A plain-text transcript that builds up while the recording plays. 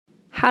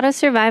How to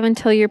Survive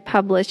Until You're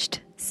Published,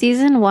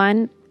 Season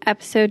 1,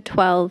 Episode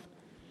 12,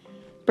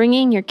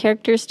 Bringing Your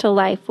Characters to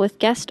Life with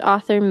guest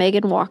author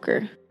Megan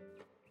Walker.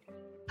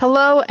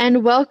 Hello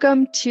and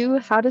welcome to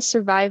How to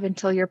Survive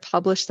Until You're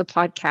Published, the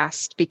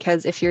podcast,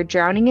 because if you're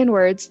drowning in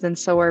words, then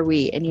so are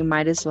we, and you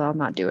might as well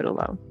not do it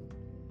alone.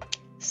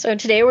 So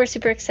today we're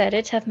super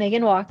excited to have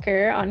Megan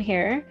Walker on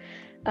here.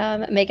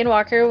 Megan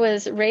Walker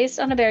was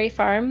raised on a berry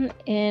farm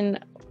in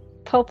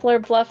Poplar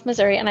Bluff,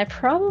 Missouri, and I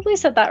probably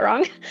said that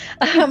wrong,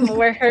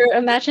 where her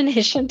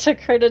imagination took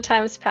her to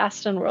times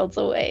past and worlds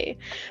away.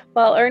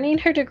 While earning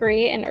her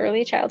degree in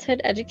early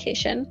childhood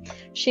education,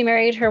 she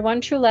married her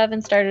one true love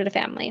and started a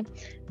family.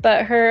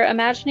 But her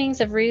imaginings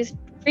of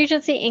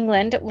Regency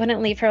England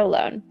wouldn't leave her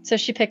alone, so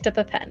she picked up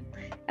a pen,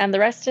 and the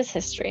rest is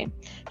history.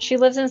 She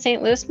lives in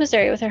St. Louis,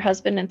 Missouri with her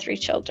husband and 3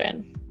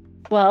 children.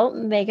 Well,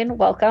 Megan,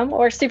 welcome.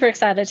 We're super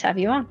excited to have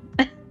you on.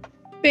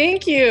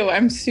 Thank you.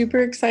 I'm super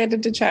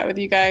excited to chat with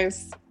you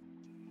guys.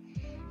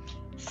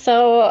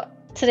 So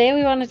today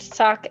we wanted to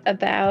talk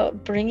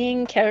about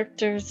bringing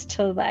characters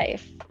to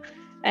life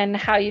and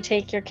how you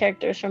take your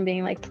characters from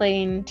being like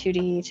plain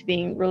 2D to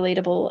being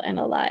relatable and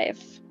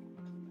alive.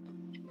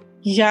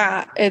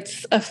 Yeah,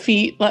 it's a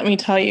feat, let me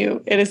tell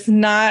you. It is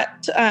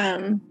not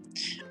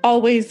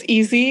always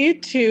easy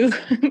to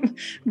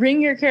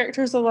bring your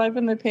characters alive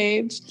on the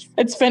page.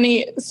 It's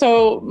funny.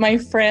 So my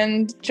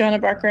friend Jonah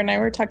Barker and I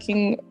were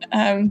talking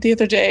the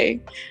other day,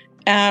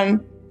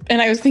 and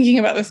I was thinking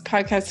about this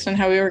podcast and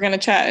how we were going to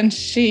chat, and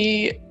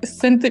she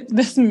sent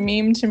this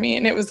meme to me,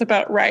 and it was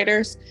about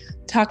writers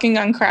talking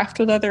on craft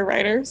with other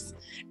writers.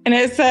 And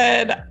it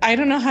said, "I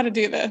don't know how to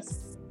do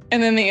this."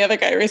 And then the other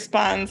guy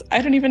responds,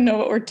 "I don't even know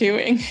what we're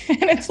doing."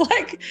 And it's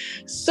like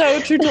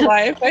so true to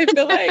life, I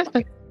feel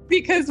like.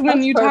 Because when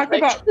That's you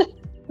perfect. talk about,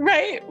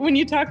 right, when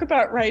you talk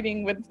about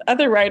writing with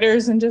other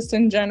writers and just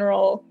in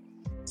general,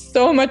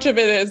 so much of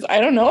it is,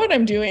 I don't know what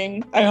I'm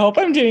doing. I hope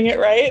I'm doing it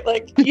right.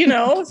 Like, you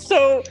know,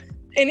 so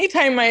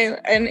anytime I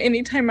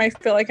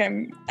feel like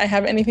I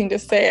have anything to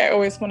say, I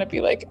always want to be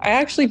like, I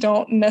actually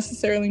don't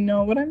necessarily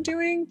know what I'm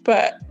doing,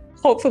 but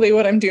hopefully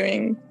what I'm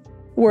doing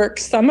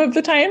works some of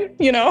the time,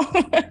 you know?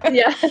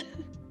 Yeah.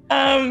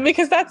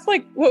 Because that's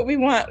like what we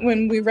want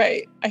when we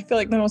write. I feel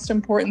like the most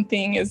important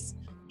thing is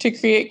to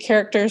create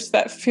characters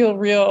that feel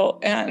real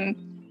and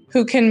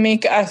who can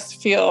make us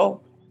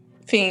feel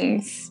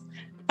things.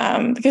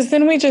 Because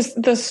then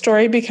the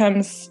story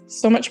becomes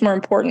so much more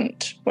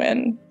important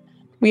when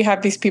we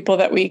have these people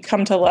that we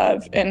come to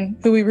love and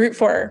who we root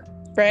for,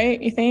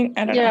 right? You think?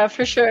 I don't know. Yeah,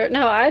 for sure.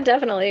 No, I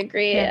definitely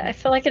agree. Yeah. I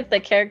feel like if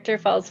the character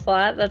falls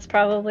flat, that's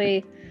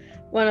probably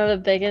one of the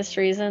biggest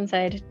reasons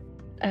I'd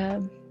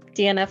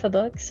DNF a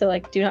book. So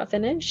like do not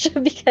finish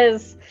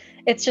because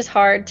it's just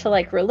hard to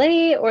like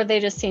relate, or they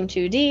just seem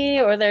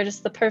 2D, or they're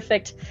just the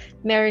perfect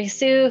Mary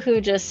Sue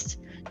who just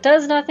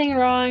does nothing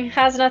wrong,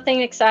 has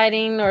nothing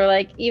exciting or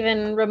like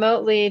even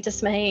remotely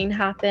dismaying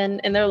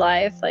happen in their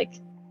life. Like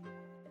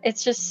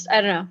it's just,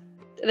 I don't know.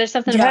 There's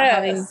something about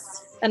having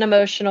an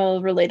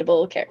emotional,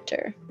 relatable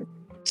character.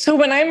 So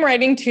when I'm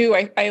writing too,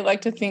 I like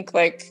to think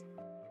like,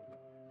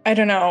 I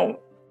don't know,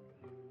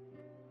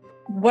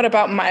 what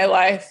about my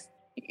life,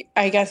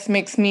 I guess,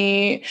 makes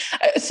me...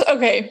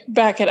 okay,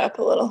 back it up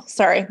a little.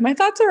 Sorry. My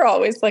thoughts are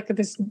always like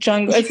this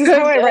jungle. This is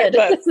how I write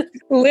books.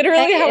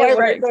 Literally how I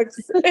write books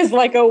is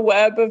like a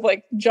web of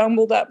like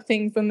jumbled up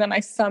things, and then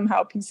I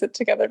somehow piece it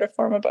together to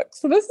form a book.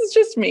 So this is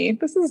just me.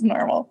 This is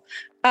normal.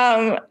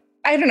 I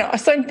don't know.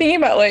 So I'm thinking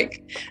about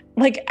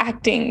like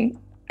acting.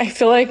 I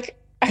feel like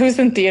I was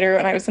in theater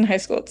when I was in high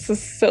school. It's the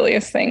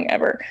silliest thing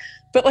ever.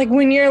 But like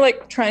when you're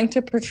like trying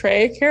to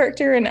portray a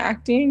character in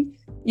acting,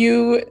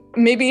 you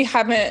maybe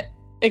haven't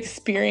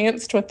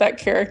experienced what that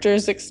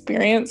character's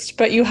experienced,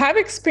 but you have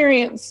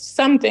experienced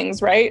some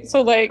things, right?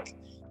 So like,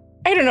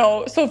 I don't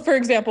know. So for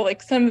example,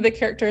 like some of the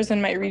characters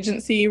in my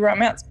Regency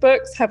romance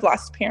books have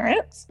lost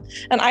parents,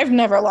 and I've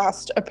never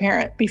lost a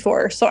parent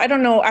before. So I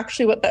don't know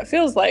actually what that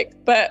feels like,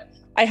 but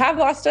I have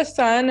lost a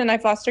son and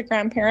I've lost a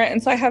grandparent.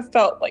 And so I have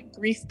felt like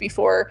grief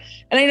before.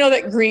 And I know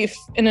that grief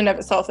in and of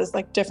itself is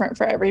like different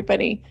for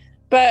everybody,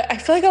 but I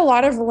feel like a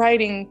lot of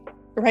writing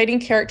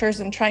characters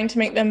and trying to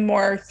make them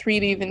more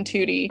 3D than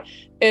 2D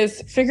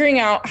is figuring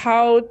out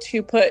how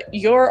to put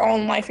your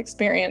own life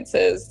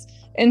experiences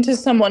into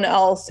someone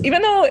else, even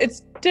though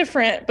it's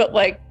different, but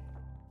like,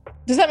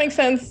 does that make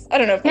sense? I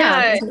don't know if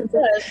Yeah, that makes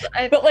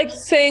sense. But like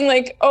saying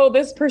like, oh,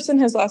 this person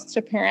has lost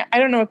a parent. I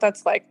don't know what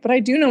that's like, but I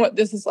do know what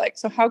this is like.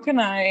 So how can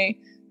I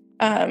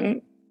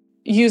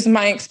use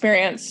my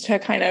experience to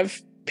kind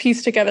of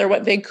piece together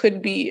what they could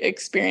be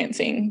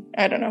experiencing?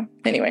 I don't know.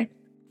 Anyway.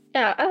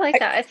 Yeah, I like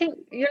that. I think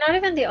you're not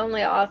even the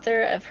only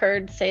author I've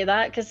heard say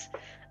that, because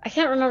I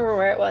can't remember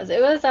where it was.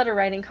 It was at a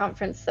writing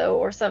conference, though,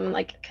 or some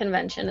like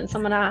convention, and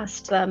someone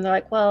asked them, they're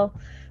like, well,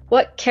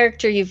 what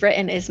character you've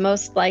written is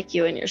most like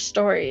you in your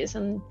stories?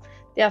 And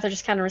the author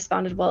just kind of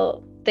responded,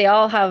 well, they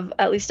all have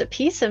at least a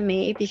piece of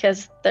me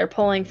because they're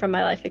pulling from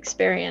my life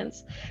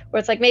experience. Where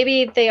it's like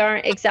maybe they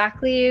aren't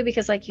exactly you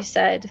because, like you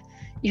said,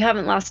 you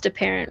haven't lost a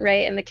parent,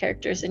 right? And the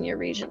characters in your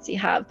Regency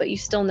have, but you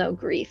still know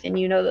grief and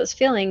you know those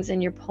feelings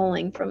and you're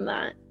pulling from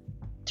that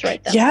to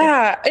write them.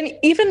 Yeah. And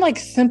even like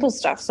simple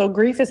stuff. So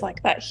grief is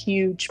like that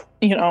huge,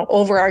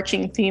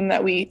 overarching theme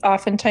that we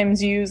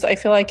oftentimes use. I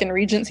feel like in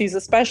Regencies,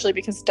 especially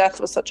because death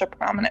was such a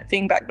prominent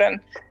thing back then.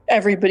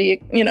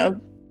 Everybody,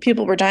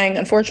 people were dying,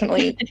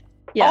 unfortunately,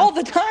 all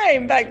the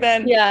time back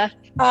then. Yeah.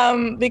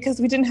 Because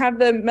we didn't have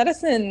the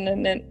medicine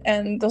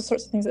and those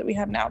sorts of things that we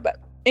have now. But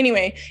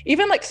anyway,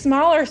 even like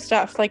smaller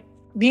stuff like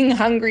being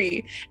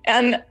hungry.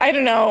 And I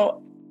don't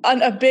know,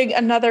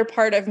 another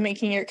part of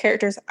making your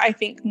characters, I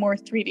think, more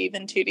 3D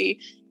than 2D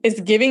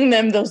is giving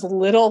them those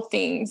little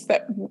things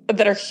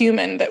that are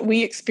human, that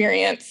we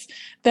experience,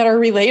 that are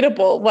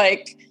relatable,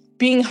 like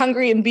being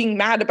hungry and being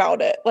mad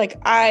about it. Like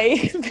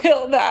I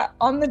feel that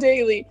on the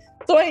daily.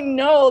 So I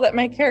know that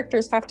my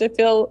characters have to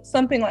feel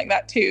something like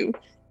that too,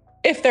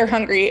 if they're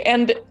hungry.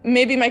 And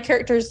maybe my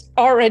character's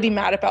already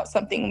mad about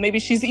something. Maybe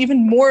she's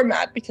even more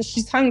mad because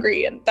she's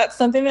hungry. And that's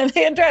something that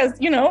they address,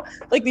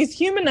 like these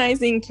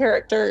humanizing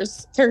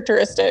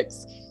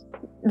characteristics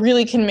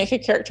really can make a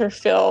character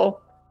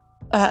feel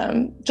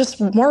just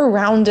more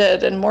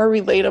rounded and more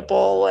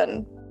relatable.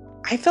 And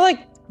I feel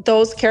like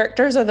those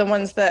characters are the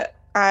ones that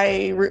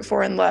I root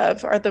for and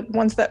love, are the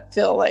ones that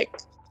feel like,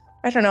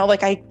 I don't know,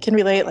 like I can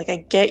relate, like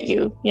I get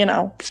you,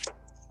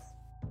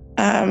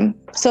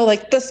 So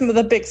like some of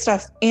the big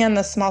stuff and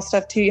the small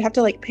stuff too, you have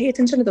to like pay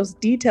attention to those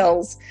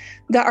details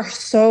that are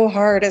so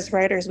hard as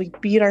writers. We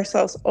beat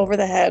ourselves over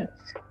the head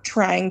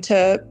trying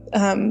to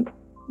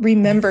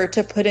remember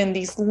to put in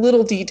these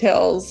little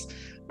details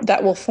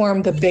that will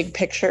form the big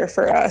picture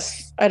for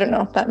us. I don't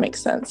know if that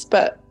makes sense,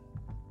 but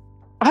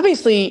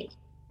obviously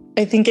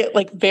I think it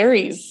like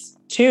varies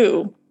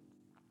too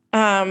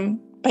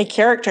by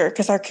character,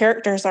 because our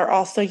characters are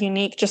all so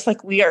unique, just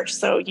like we are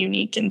so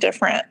unique and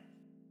different.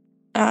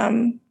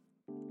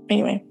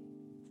 Anyway.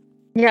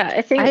 Yeah,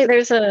 I think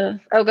there's go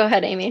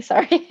ahead, Amy.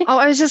 Sorry.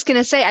 I was just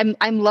gonna say,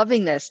 I'm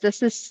loving this.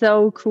 This is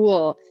so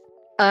cool.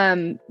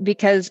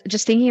 Because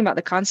just thinking about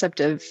the concept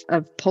of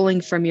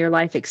pulling from your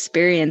life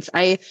experience,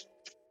 I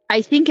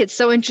think it's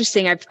so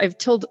interesting. I've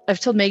told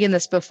Megan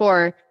this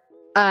before,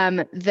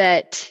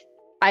 that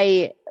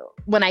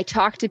when I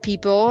talk to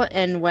people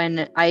and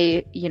when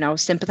I,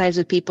 sympathize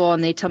with people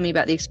and they tell me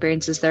about the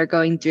experiences they're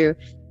going through,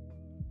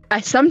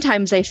 I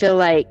feel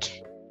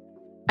like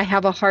I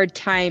have a hard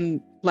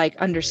time like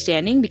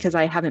understanding because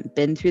I haven't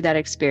been through that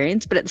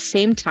experience. But at the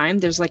same time,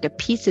 there's like a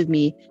piece of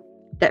me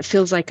that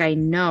feels like I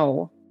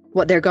know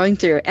what they're going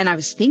through. And I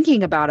was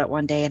thinking about it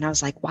one day and I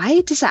was like,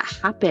 why does that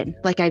happen?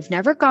 Like I've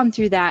never gone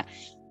through that,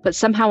 but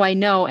somehow I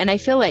know. And I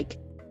feel like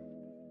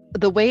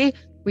the way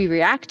we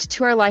react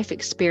to our life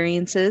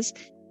experiences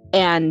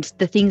and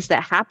the things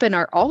that happen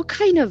are all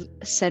kind of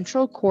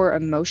central core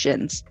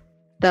emotions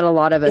that a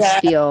lot of us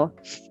feel.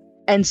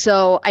 And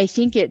so I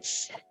think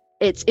it's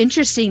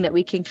interesting that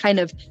we can kind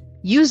of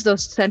use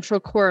those central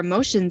core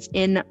emotions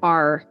in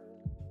our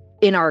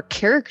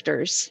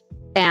characters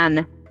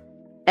and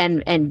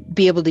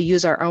be able to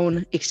use our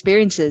own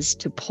experiences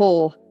to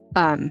pull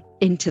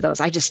into those.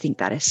 I just think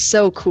that is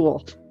so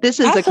cool. This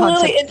is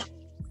Absolutely. a concept.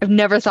 I've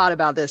never thought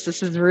about this.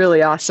 This is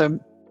really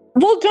awesome.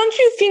 Well, don't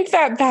you think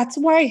that that's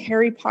why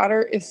Harry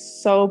Potter is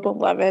so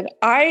beloved?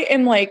 I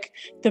am like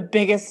the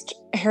biggest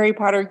Harry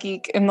Potter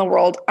geek in the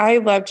world. I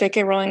love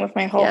J.K. Rowling with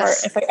my whole heart.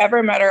 If I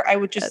ever met her, I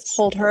would just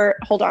hold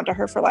on to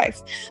her for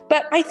life.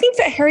 But I think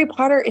that Harry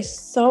Potter is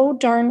so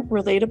darn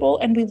relatable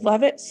and we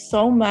love it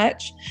so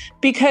much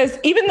because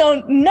even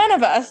though none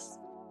of us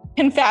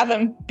can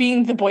fathom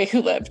being the boy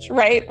who lived,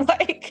 right?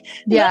 Like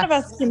none of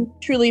us can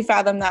truly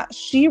fathom that.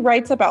 She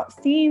writes about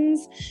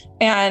themes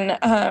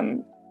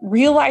and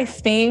real life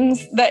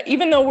things that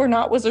even though we're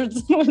not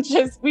wizards and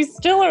witches, we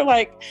still are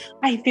like,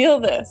 I feel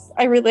this.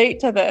 I relate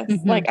to this.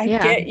 Mm-hmm, like, I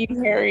get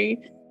you, Harry.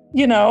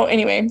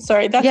 Anyway,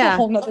 sorry. That's a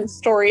whole nother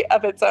story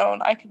of its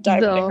own. I could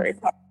dive into Harry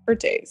Potter for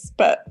days.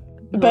 But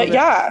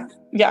yeah.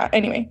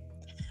 Anyway.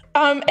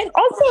 And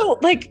also,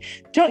 like,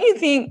 don't you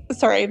think,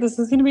 sorry, this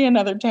is going to be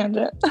another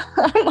tangent.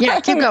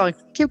 Keep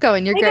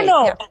going. You're great. I don't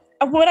know.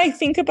 Yeah. When I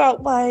think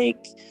about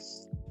like,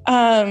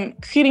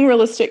 creating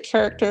realistic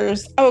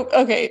characters. Oh,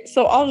 okay.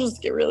 So I'll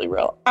just get really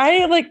real.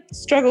 I like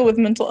struggle with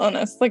mental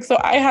illness. Like, so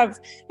I have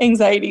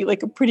anxiety,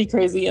 like pretty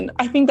crazy. And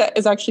I think that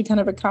is actually kind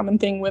of a common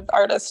thing with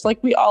artists.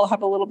 Like we all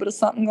have a little bit of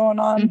something going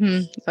on.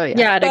 Mm-hmm. Oh yeah.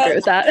 Yeah, I'd agree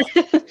with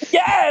that.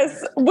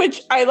 Yes.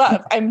 Which I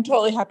love. I'm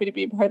totally happy to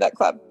be part of that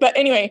club. But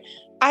anyway,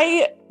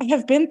 I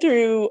have been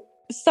through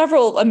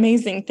several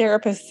amazing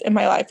therapists in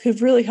my life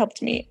who've really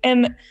helped me.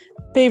 And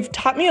they've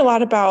taught me a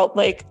lot about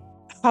like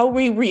how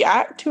we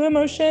react to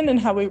emotion and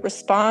how we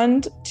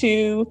respond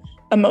to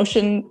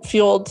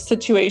emotion-fueled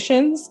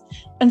situations.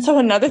 And so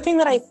another thing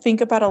that I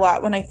think about a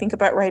lot when I think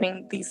about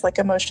writing these like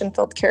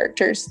emotion-filled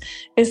characters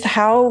is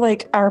how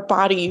like our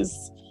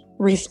bodies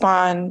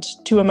respond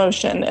to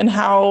emotion and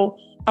how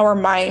our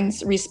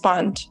minds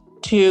respond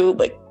to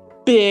like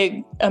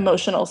big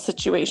emotional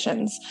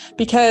situations.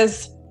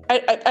 Because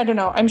I don't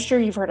know, I'm sure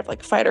you've heard of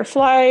like fight or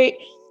flight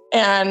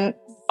and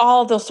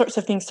all those sorts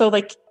of things. So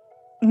like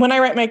when I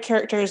write my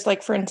characters,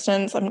 like for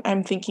instance,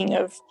 I'm thinking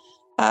of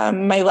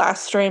my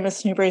last story,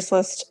 Miss Newberry's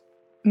List.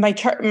 My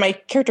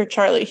character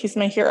Charlie, he's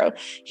my hero.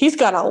 He's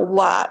got a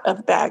lot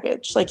of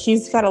baggage. Like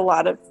he's got a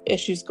lot of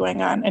issues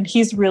going on, and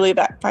he's really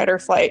that fight or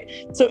flight.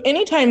 So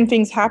anytime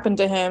things happen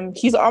to him,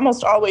 he's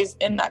almost always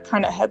in that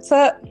kind of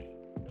mindset.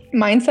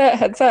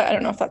 I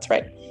don't know if that's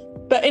right,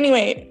 but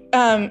anyway,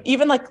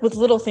 even like with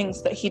little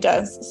things that he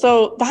does.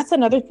 So that's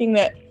another thing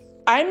that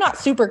I'm not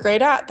super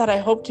great at, that I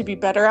hope to be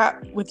better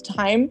at with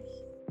time.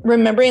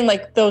 Remembering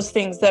like those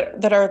things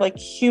that are like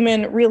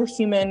real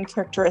human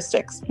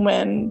characteristics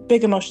when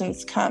big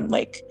emotions come.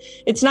 Like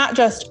it's not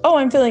just, oh,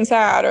 I'm feeling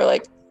sad, or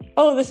like,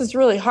 oh, this is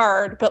really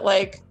hard, but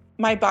like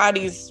my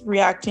body's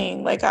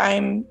reacting, like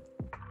I'm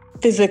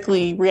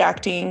physically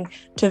reacting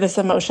to this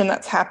emotion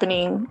that's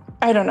happening.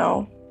 I don't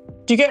know.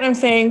 Do you get what I'm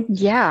saying?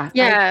 Yeah.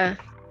 Yeah.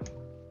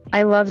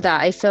 I love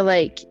that. I feel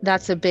like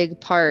that's a big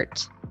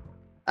part.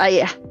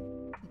 Megan,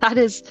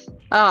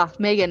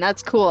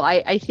 that's cool.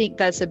 I think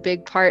that's a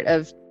big part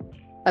of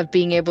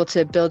being able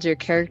to build your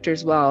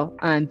characters well,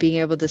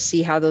 being able to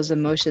see how those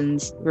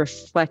emotions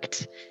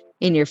reflect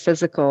in your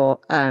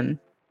physical. I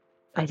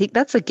think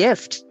that's a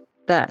gift.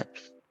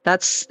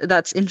 That's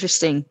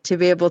interesting to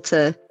be able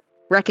to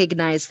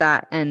recognize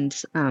that and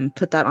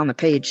put that on the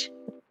page.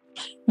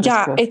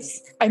 That's cool.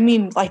 It's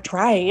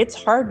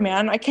hard,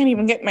 man. I can't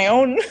even get my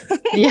own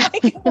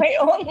my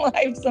own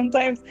life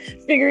sometimes,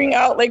 figuring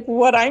out like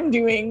what I'm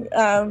doing,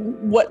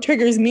 what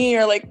triggers me,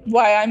 or like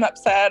why I'm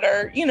upset,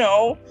 or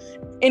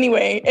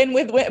anyway. And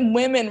with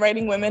women,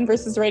 writing women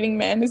versus writing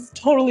men is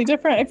totally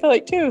different, I feel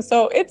like, too.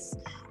 So it's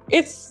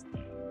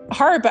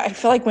hard, but I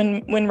feel like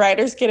when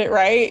writers get it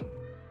right,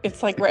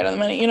 it's like right on the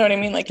money. You know what I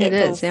mean? Like it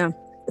is, yeah.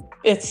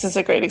 It's just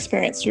a great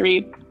experience to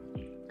read.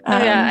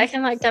 Yeah, I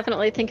can like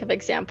definitely think of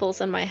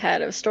examples in my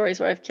head of stories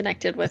where I've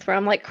connected with, where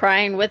I'm like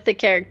crying with the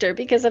character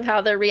because of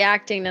how they're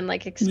reacting and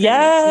like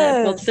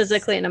experiencing it both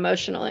physically and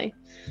emotionally.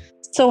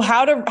 So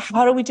how do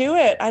we do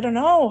it? I don't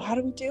know. How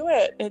do we do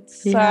it?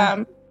 It's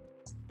I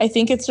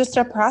think it's just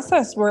a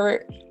process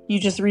where you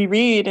just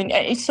reread,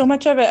 and so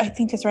much of it, I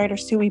think as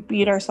writers too, we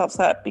beat ourselves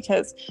up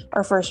because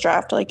our first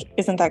draft like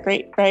isn't that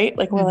great, right?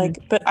 Like we're like,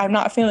 but I'm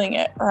not feeling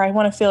it, or I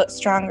want to feel it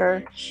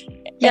stronger.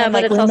 Yeah, and,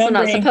 but like, it's also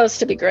not supposed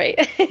to be great.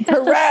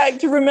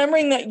 Correct.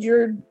 Remembering that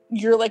your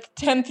like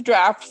 10th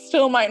draft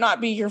still might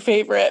not be your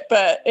favorite,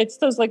 but it's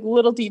those like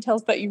little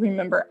details that you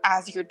remember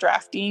as you're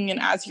drafting and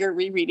as you're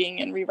rereading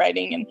and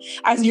rewriting, and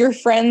as your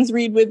friends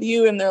read with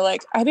you and they're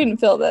like, I didn't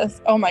feel this.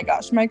 Oh my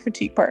gosh, my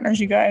critique partners,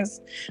 you guys,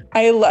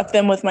 I love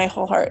them with my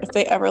whole heart. If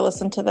they ever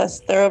listen to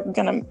this, they're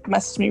gonna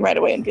message me right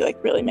away and be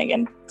like, really,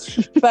 Megan?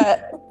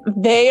 But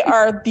they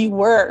are the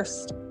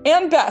worst.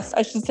 And best,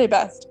 I should say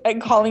best, at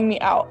calling me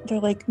out.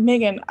 They're like,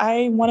 Megan,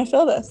 I want to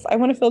feel this. I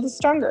want to feel this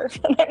stronger.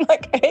 And I'm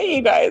like, I hate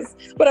you guys.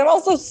 But I'm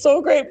also so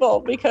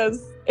grateful,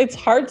 because it's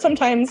hard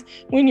sometimes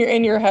when you're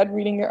in your head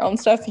reading your own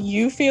stuff,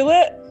 you feel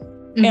it,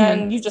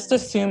 and you just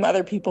assume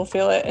other people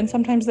feel it. And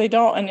sometimes they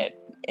don't, and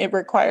it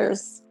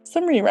requires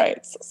some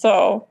rewrites.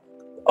 So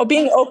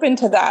being open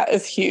to that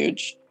is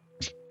huge.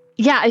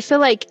 Yeah, I feel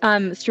like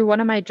through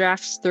one of my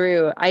drafts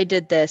I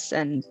did this,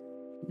 and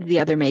the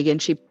other Megan,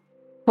 she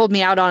pulled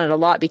me out on it a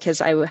lot because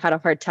I had a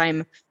hard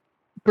time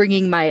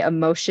bringing my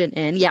emotion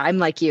in. Yeah, I'm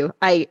like you.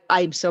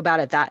 I'm so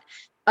bad at that.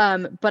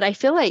 But I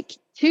feel like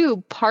too,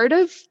 part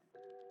of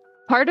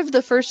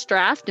the first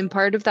draft and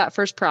part of that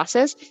first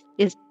process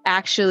is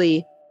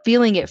actually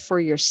feeling it for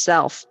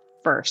yourself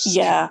first.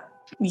 Yeah.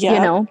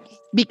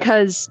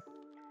 Because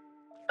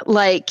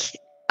like,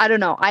 I don't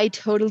know, I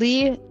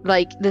totally,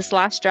 like, this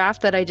last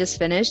draft that I just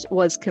finished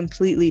was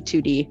completely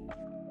 2D.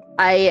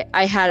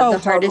 I had the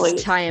hardest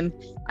time.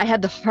 I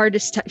had the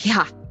hardest time.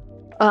 Yeah.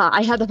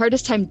 I had the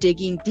hardest time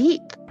digging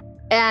deep.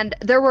 And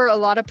there were a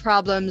lot of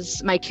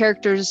problems. My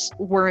characters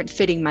weren't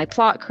fitting my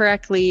plot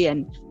correctly,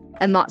 and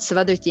lots of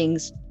other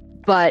things.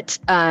 But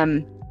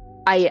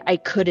I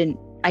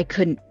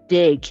couldn't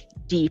dig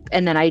deep.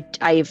 And then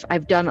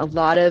I've done a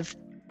lot of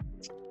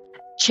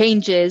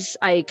changes.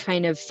 I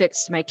kind of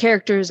fixed my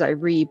characters. I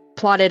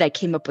replotted. I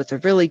came up with a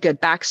really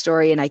good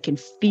backstory, and I can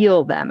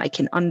feel them. I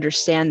can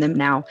understand them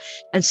now.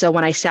 And so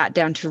when I sat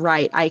down to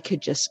write, I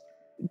could just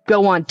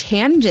go on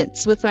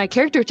tangents with my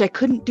character, which I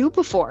couldn't do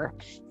before.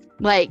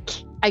 Like,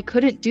 I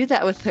couldn't do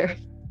that with her.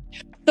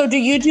 So do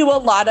you do a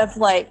lot of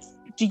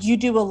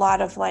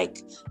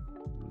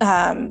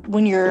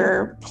when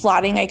you're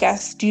plotting, I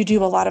guess, do you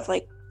do a lot of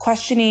like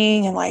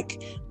questioning and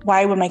like,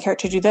 why would my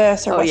character do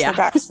this, or what's their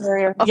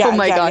backstory? Or,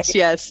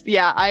 yes.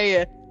 Yeah,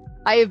 I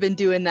have been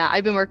doing that.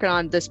 I've been working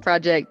on this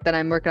project that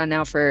I'm working on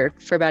now for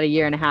about 1.5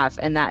 years,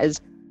 and that is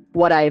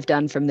what I've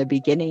done from the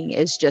beginning,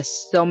 is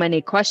just so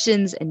many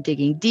questions and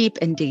digging deep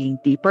and digging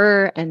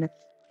deeper and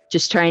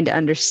just trying to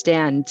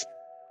understand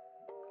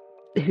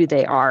who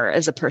they are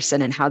as a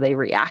person and how they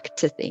react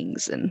to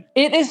things. And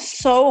it is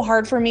so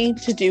hard for me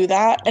to do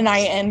that, and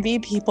I envy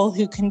people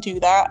who can do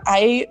that.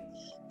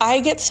 I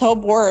get so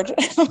bored.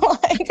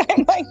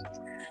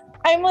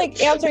 I'm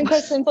like answering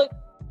questions like,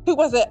 who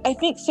was it? I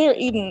think Sarah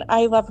Eden.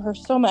 I love her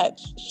so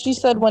much. She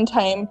said one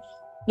time,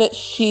 that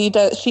she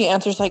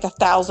answers like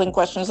 1,000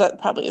 questions.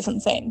 That probably is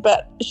insane,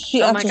 but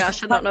she Oh my answers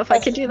gosh, I don't know if I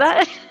could do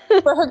that.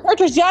 for her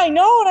characters. Yeah, I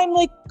know. And I'm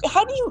like,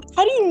 how do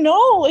you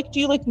know? Like, do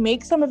you like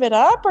make some of it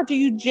up, or do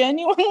you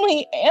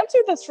genuinely answer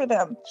this for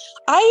them?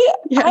 I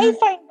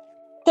find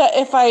that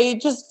if I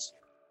just,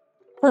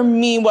 for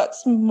me,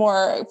 what's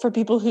more for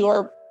people who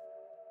are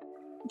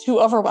too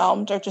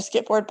overwhelmed or just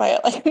get bored by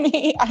it, like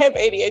me, I have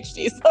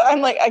ADHD, so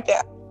I'm like, I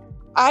can't.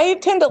 I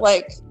tend to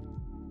like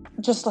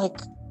just like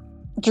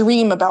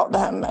dream about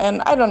them,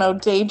 and I don't know,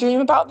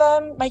 daydream about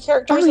them, my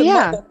characters,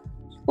 and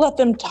let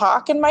them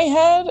talk in my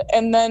head,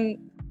 and then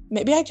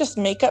maybe I just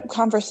make up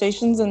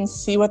conversations and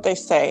see what they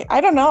say.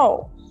 I don't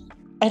know.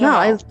 I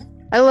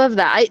love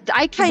that.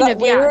 I kind of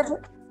weird?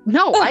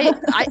 No,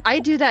 I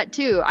do that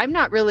too. I'm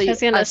not really. I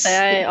was gonna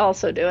say I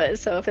also do it.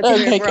 So if it's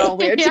weird, we're all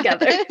weird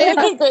together.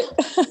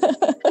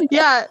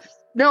 Yeah.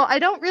 No, I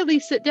don't really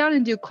sit down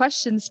and do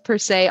questions per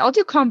se. I'll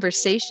do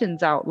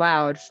conversations out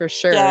loud for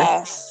sure.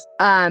 Yes.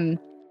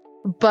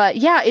 But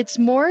yeah, it's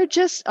more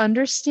just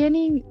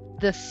understanding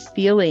the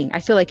feeling, I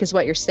feel like, is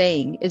what you're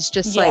saying. Is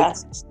just like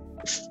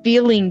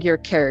feeling your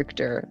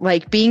character,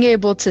 like being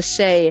able to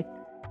say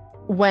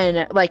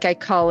when, like I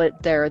call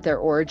it their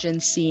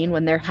origin scene,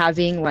 when they're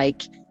having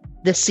like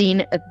the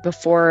scene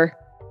before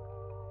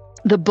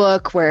the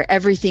book where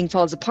everything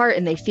falls apart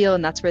and they feel,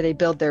 and that's where they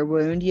build their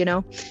wound, you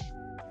know?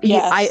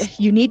 Yes.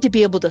 You need to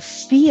be able to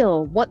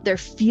feel what they're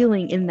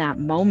feeling in that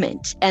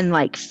moment and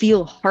like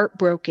feel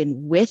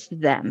heartbroken with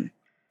them.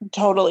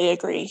 Totally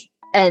agree.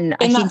 And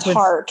I think that's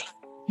hard.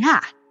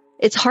 Yeah.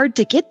 It's hard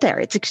to get there.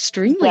 It's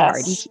extremely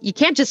hard. You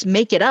can't just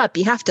make it up.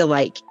 You have to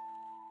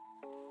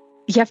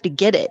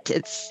get it.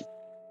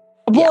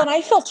 And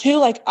I feel too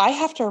like I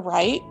have to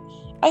write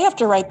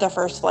the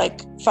first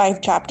like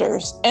 5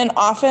 chapters. And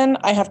often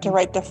I have to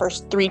write the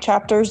first 3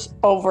 chapters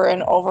over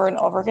and over and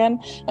over again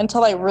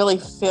until I really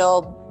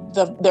feel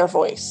their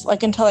voice.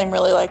 Like until I'm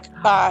really like,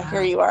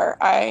 here you are.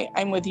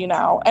 I'm with you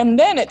now. And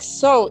then it's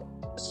so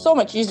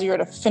much easier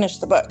to finish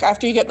the book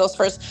after you get those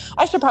first,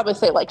 I should probably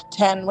say like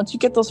 10. Once you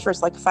get those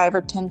first like 5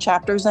 or 10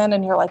 chapters in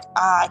and you're like,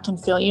 I can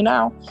feel you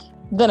now.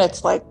 Then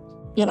it's like,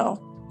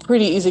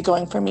 pretty easy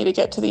going for me to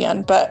get to the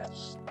end. But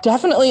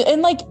definitely.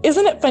 And like,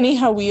 isn't it funny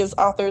how we as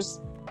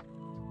authors,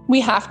 we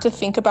have to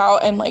think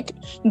about and like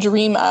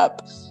dream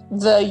up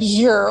the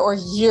year or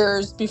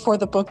years before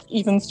the book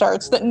even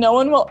starts that no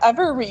one will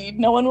ever read,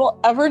 no one will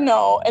ever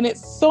know. And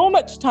it's so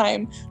much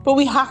time, but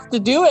we have to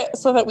do it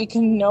so that we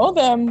can know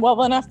them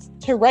well enough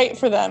to write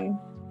for them.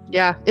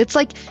 Yeah. It's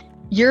like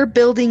you're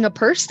building a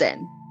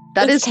person.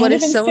 It's what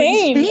is so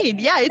insane.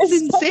 Yeah, it's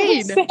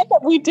insane. So insane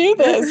that we do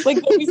this. Like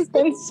we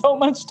spend so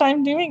much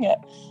time doing it.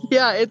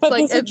 Yeah, it's but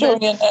like there's a joy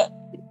in it.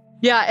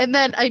 Yeah, and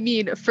then I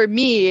mean, for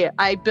me,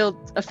 I built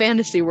a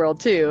fantasy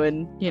world too,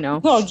 and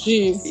Oh,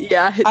 geez.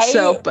 Yeah,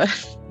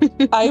 but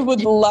I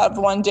would love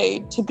one day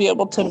to be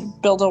able to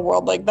build a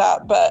world like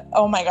that, but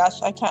oh my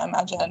gosh, I can't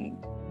imagine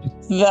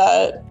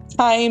the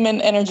time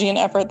and energy and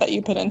effort that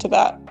you put into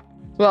that.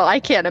 Well, I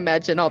can't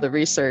imagine all the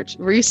research.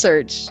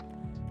 Research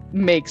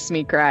makes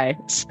me cry.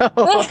 So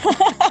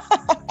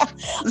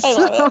I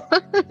love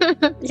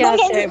it. Yeah,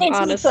 sometimes same, it makes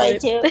honestly. me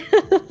cry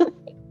too.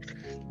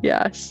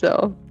 Yeah,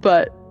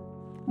 but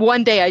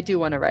one day I do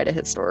want to write a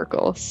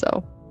historical,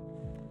 so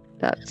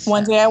that's...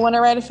 One day I want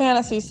to write a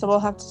fantasy, so we'll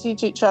have to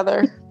teach each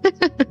other.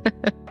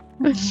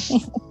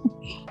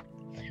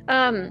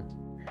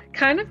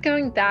 Kind of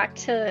going back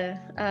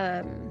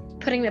to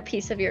putting a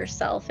piece of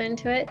yourself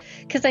into it,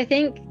 because I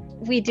think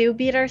we do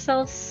beat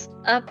ourselves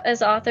up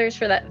as authors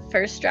for that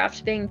first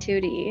draft being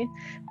 2D,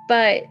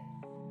 but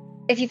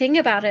if you think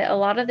about it, a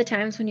lot of the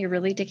times when you're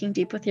really digging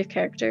deep with your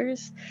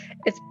characters,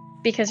 it's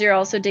because you're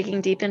also digging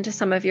deep into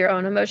some of your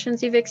own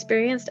emotions you've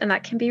experienced, and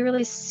that can be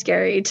really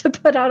scary to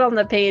put out on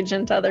the page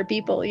and to other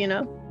people,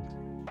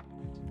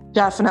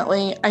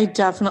 Definitely. I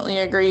definitely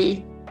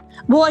agree.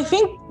 Well, I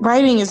think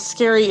writing is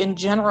scary in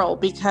general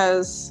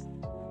because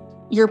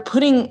you're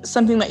putting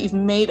something that you've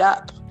made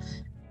up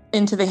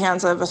into the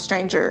hands of a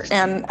stranger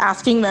and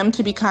asking them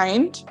to be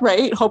kind,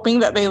 right? Hoping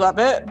that they love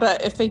it.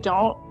 But if they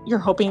don't, you're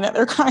hoping that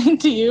they're kind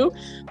to you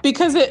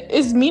because it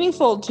is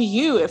meaningful to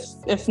you,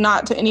 if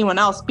not to anyone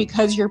else,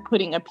 because you're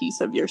putting a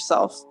piece of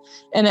yourself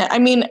in it. I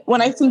mean, when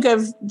I think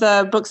of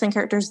the books and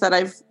characters that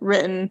I've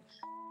written,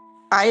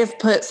 I have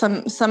put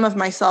some of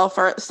myself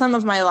or some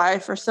of my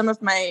life or some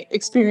of my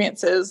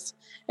experiences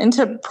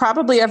into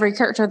probably every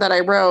character that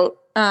I wrote,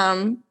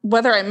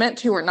 whether I meant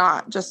to or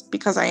not, just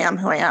because I am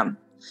who I am.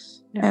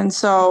 Yeah. And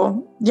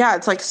so, yeah,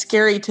 it's like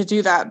scary to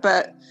do that.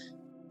 But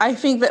I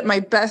think that my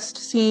best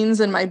scenes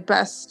and my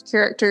best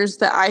characters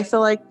that I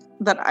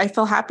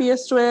feel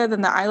happiest with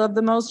and that I love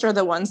the most are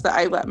the ones that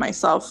I let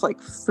myself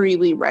like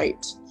freely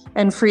write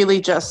and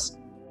freely just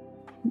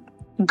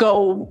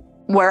go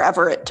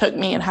wherever it took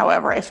me and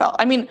however I felt.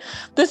 I mean,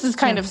 this is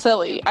kind of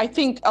silly. I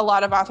think a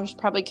lot of authors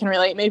probably can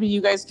relate. Maybe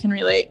you guys can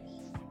relate.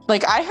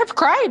 Like I have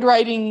cried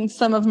writing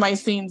some of my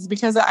scenes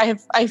because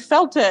I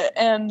felt it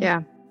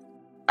and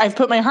I've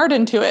put my heart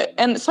into it.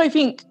 And so I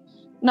think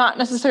not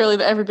necessarily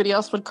that everybody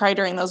else would cry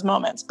during those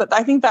moments, but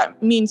I think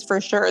that means for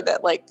sure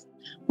that like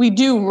we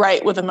do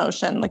write with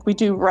emotion. Like we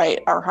do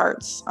write our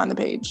hearts on the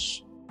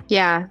page.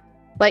 Yeah.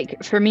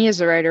 Like for me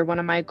as a writer, one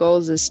of my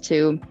goals is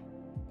to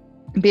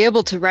be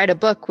able to write a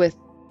book with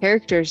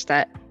characters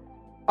that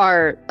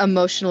are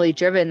emotionally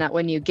driven, that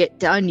when you get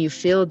done, you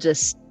feel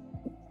just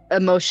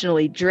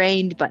emotionally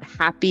drained, but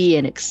happy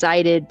and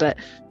excited, but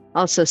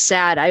also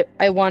sad.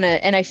 I want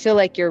to, and I feel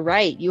like you're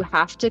right. You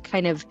have to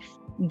kind of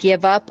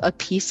give up a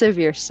piece of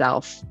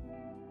yourself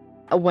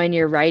when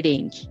you're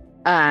writing,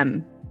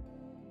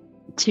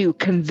 to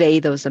convey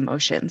those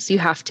emotions. You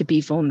have to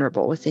be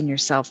vulnerable within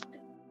yourself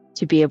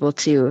to be able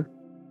to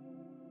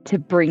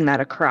bring that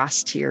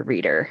across to your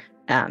reader.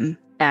 And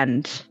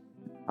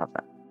love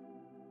that.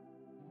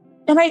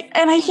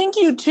 And I think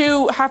you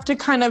too have to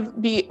kind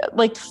of be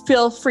like,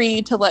 feel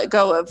free to let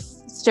go of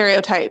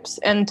stereotypes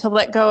and to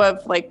let go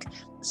of like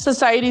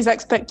society's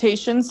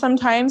expectations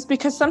sometimes,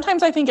 because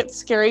sometimes I think it's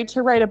scary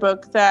to write a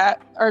book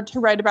or to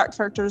write about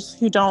characters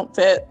who don't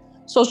fit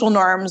social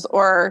norms,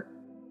 or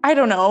I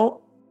don't know.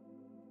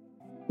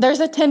 There's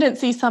a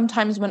tendency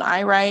sometimes when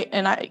I write,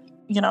 and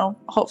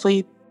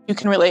hopefully you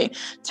can relate,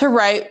 to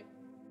write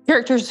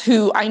characters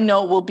who I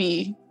know will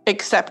be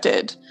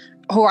accepted,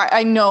 who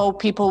I know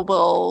people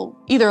will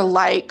either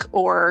like,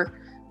 or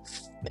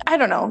I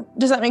don't know.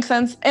 Does that make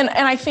sense? And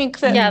I think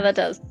that, yeah, that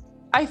does.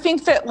 I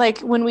think that like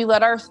when we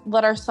let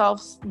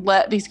ourselves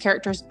let these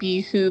characters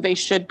be who they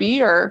should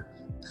be, or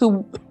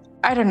who,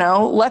 I don't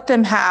know, let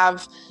them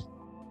have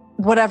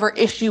whatever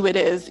issue it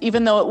is,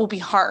 even though it will be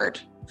hard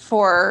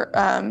for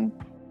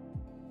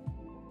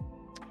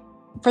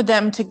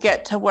them to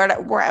get to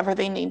wherever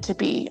they need to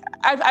be.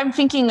 I'm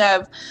thinking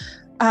of,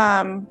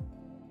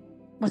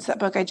 what's that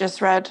book I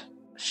just read?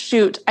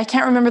 Shoot, I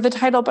can't remember the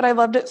title, but I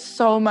loved it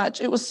so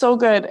much. It was so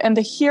good. And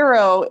the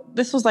hero,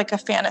 this was like a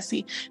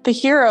fantasy. The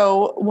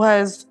hero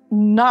was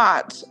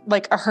not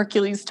like a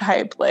Hercules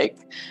type, like,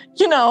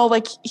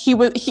 like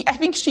I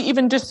think she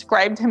even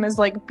described him as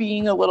like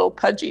being a little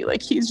pudgy.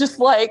 Like he's just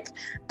like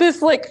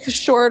this like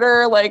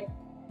shorter, like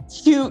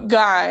cute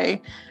guy.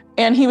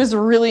 And he was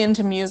really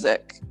into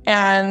music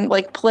and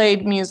like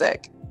played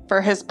music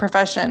for his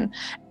profession.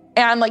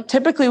 And like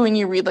typically when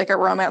you read like a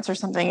romance or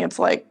something, it's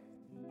like,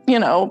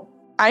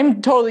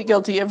 I'm totally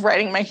guilty of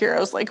writing my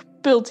heroes like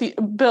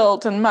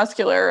built and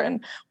muscular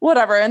and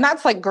whatever. And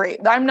that's like great.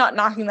 I'm not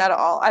knocking that at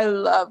all. I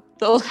love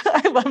those.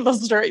 I love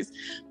those stories.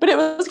 But it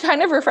was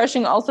kind of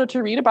refreshing also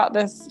to read about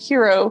this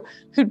hero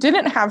who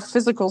didn't have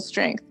physical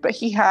strength, but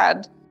he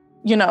had,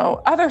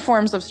 other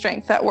forms of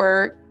strength that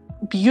were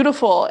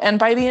beautiful. And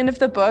by the end of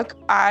the book,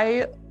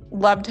 I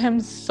loved him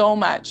so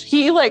much.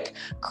 He like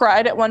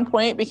cried at one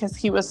point because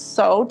he was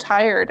so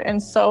tired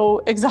and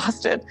so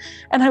exhausted.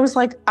 And I was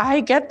like, I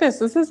get this.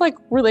 This is like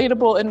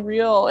relatable and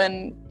real.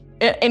 And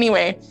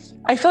anyway,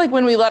 I feel like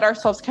when we let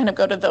ourselves kind of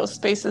go to those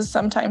spaces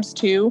sometimes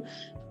too,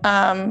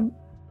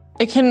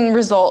 it can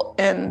result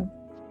in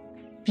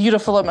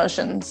beautiful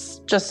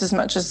emotions just as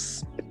much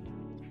as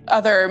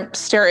other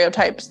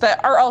stereotypes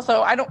that are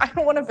also, I don't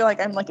want to feel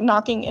like I'm like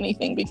knocking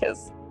anything,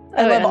 because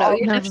I love all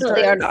you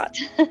definitely are not.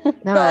 No,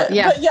 but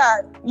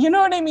yeah, you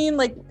know what I mean?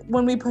 Like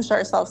when we push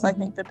ourselves, I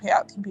think the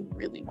payout can be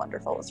really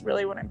wonderful. Is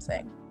really what I'm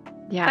saying.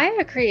 Yeah, I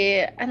agree.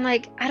 And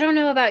like, I don't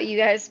know about you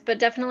guys, but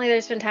definitely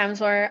there's been times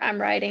where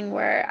I'm writing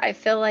where I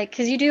feel like,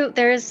 because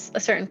there's a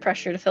certain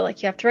pressure to feel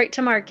like you have to write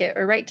to market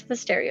or write to the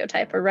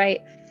stereotype or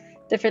write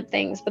different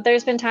things. But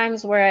there's been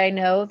times where I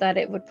know that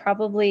it would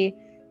probably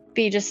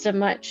be just a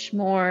much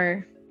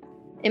more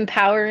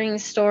empowering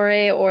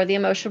story, or the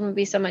emotion would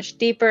be so much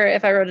deeper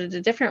if I wrote it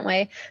a different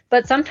way.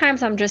 But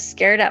sometimes I'm just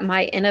scared at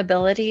my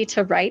inability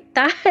to write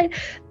that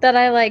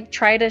I like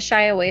try to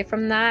shy away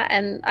from that.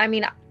 And I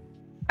mean,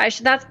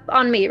 that's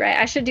on me, right?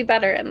 I should do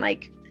better and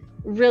like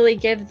really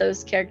give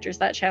those characters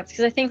that chance,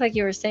 because I think like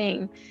you were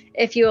saying,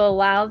 if you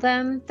allow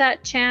them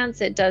that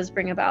chance, it does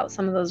bring about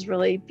some of those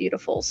really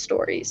beautiful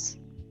stories.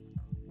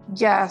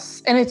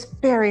 Yes. And it's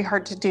very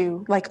hard to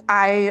do. Like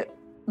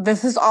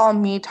this is all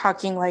me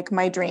talking like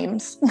my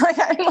dreams. Like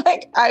I'm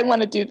like, I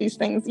want to do these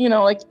things,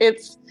 like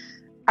it's,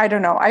 I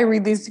don't know. I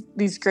read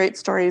these great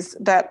stories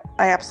that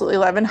I absolutely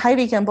love. And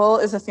Heidi Kimball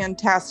is a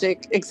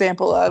fantastic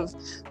example of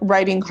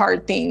writing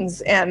hard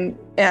things and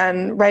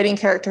writing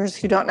characters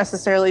who don't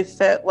necessarily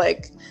fit,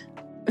 like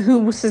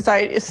who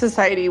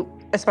society,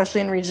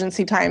 especially in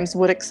Regency times,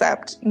 would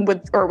accept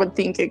would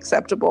think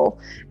acceptable,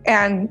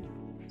 and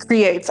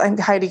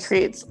Heidi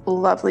creates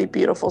lovely,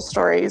 beautiful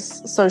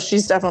stories. So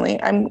she's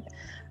definitely, I'm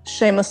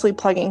shamelessly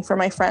plugging for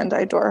my friend.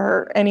 I adore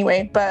her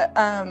anyway, but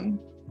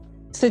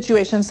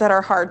situations that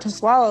are hard to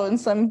swallow in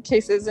some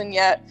cases, and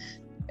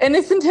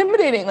it's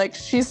intimidating. Like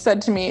she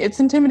said to me, it's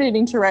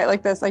intimidating to write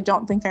like this. I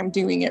don't think I'm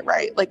doing it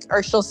right. Like,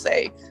 or she'll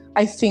say,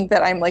 I think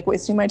that I'm like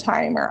wasting my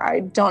time, or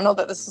I don't know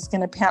that this is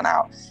going to pan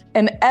out.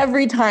 And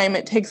every time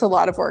it takes a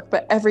lot of work,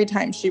 but every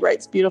time she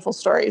writes beautiful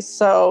stories.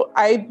 So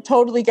I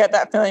totally get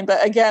that feeling.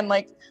 But again,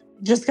 like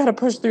just got to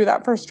push through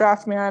that first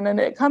draft, man. And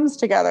it comes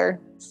together.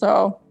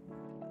 So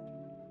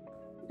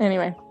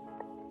anyway.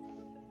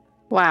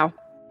 Wow.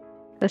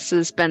 This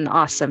has been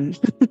awesome.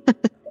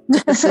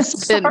 This has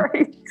been,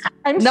 Sorry.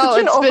 I'm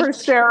such an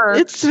oversharer.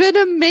 It's been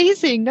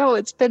amazing. No,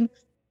 it's been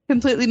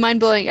completely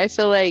mind-blowing. I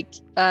feel like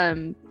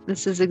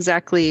this is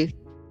exactly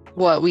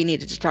what we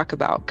needed to talk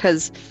about,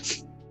 because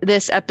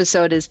this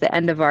episode is the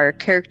end of our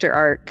character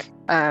arc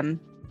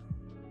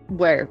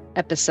where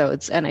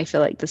episodes, and I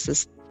feel like this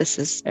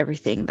is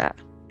everything that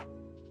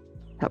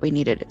we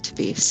needed it to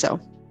be. So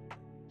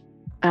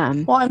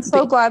well, I'm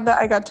so glad that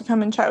I got to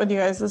come and chat with you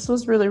guys. This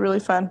was really, really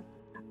fun.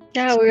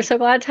 Yeah, we were so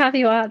glad to have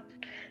you on.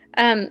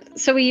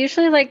 So we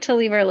usually like to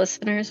leave our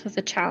listeners with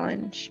a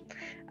challenge.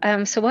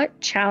 So what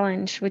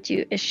challenge would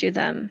you issue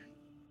them?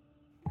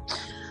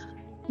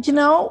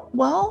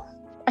 Well,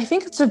 I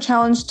think it's a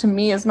challenge to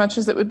me as much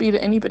as it would be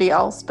to anybody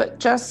else, but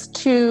just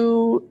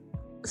to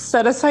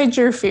set aside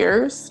your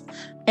fears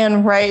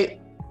and write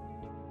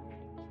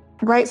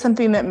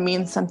something that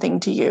means something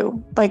to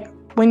you. Like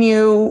when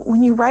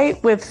you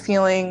write with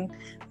feeling,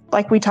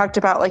 like we talked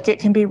about, like it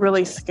can be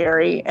really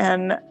scary.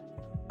 And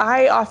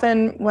I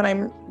often, when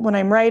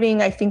I'm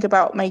writing, I think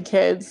about my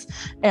kids,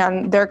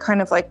 and they're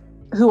kind of like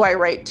who I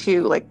write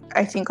to. Like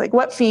I think like,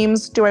 what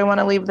themes do I want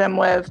to leave them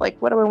with?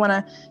 Like what do I want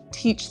to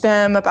teach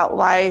them about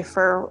life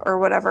or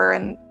whatever?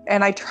 And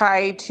I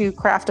try to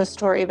craft a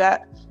story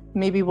that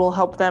maybe will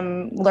help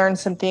them learn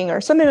something, or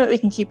something that they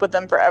can keep with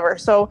them forever.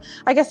 So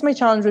I guess my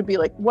challenge would be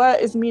like,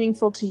 what is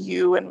meaningful to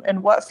you,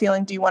 and what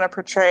feeling do you want to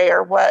portray,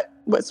 or what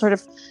sort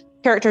of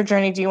character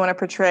journey do you want to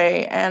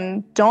portray?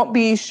 And don't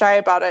be shy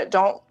about it.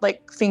 Don't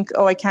like think,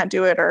 oh, I can't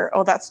do it, or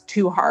oh, that's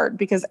too hard,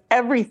 because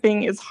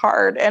everything is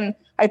hard. And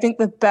I think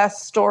the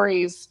best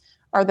stories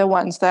are the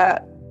ones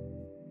that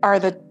are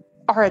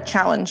a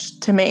challenge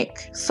to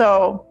make.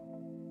 So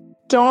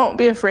don't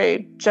be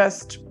afraid.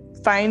 Just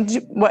find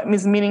what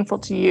is meaningful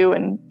to you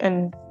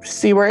and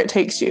see where it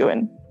takes you,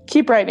 and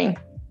keep writing.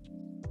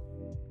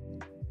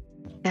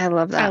 Yeah, I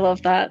love that. I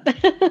love that.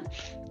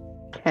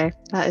 Okay,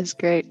 that is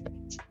great.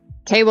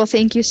 Okay, well,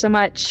 thank you so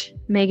much,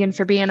 Megan,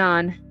 for being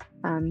on.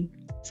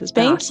 This has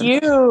been awesome.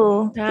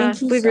 You. Yeah,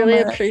 thank you. We so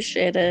really much.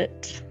 appreciate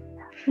it.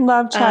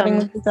 Love chatting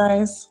with you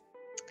guys.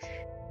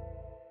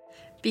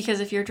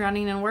 Because if you're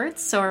drowning in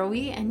words, so are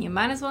we, and you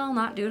might as well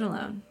not do it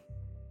alone.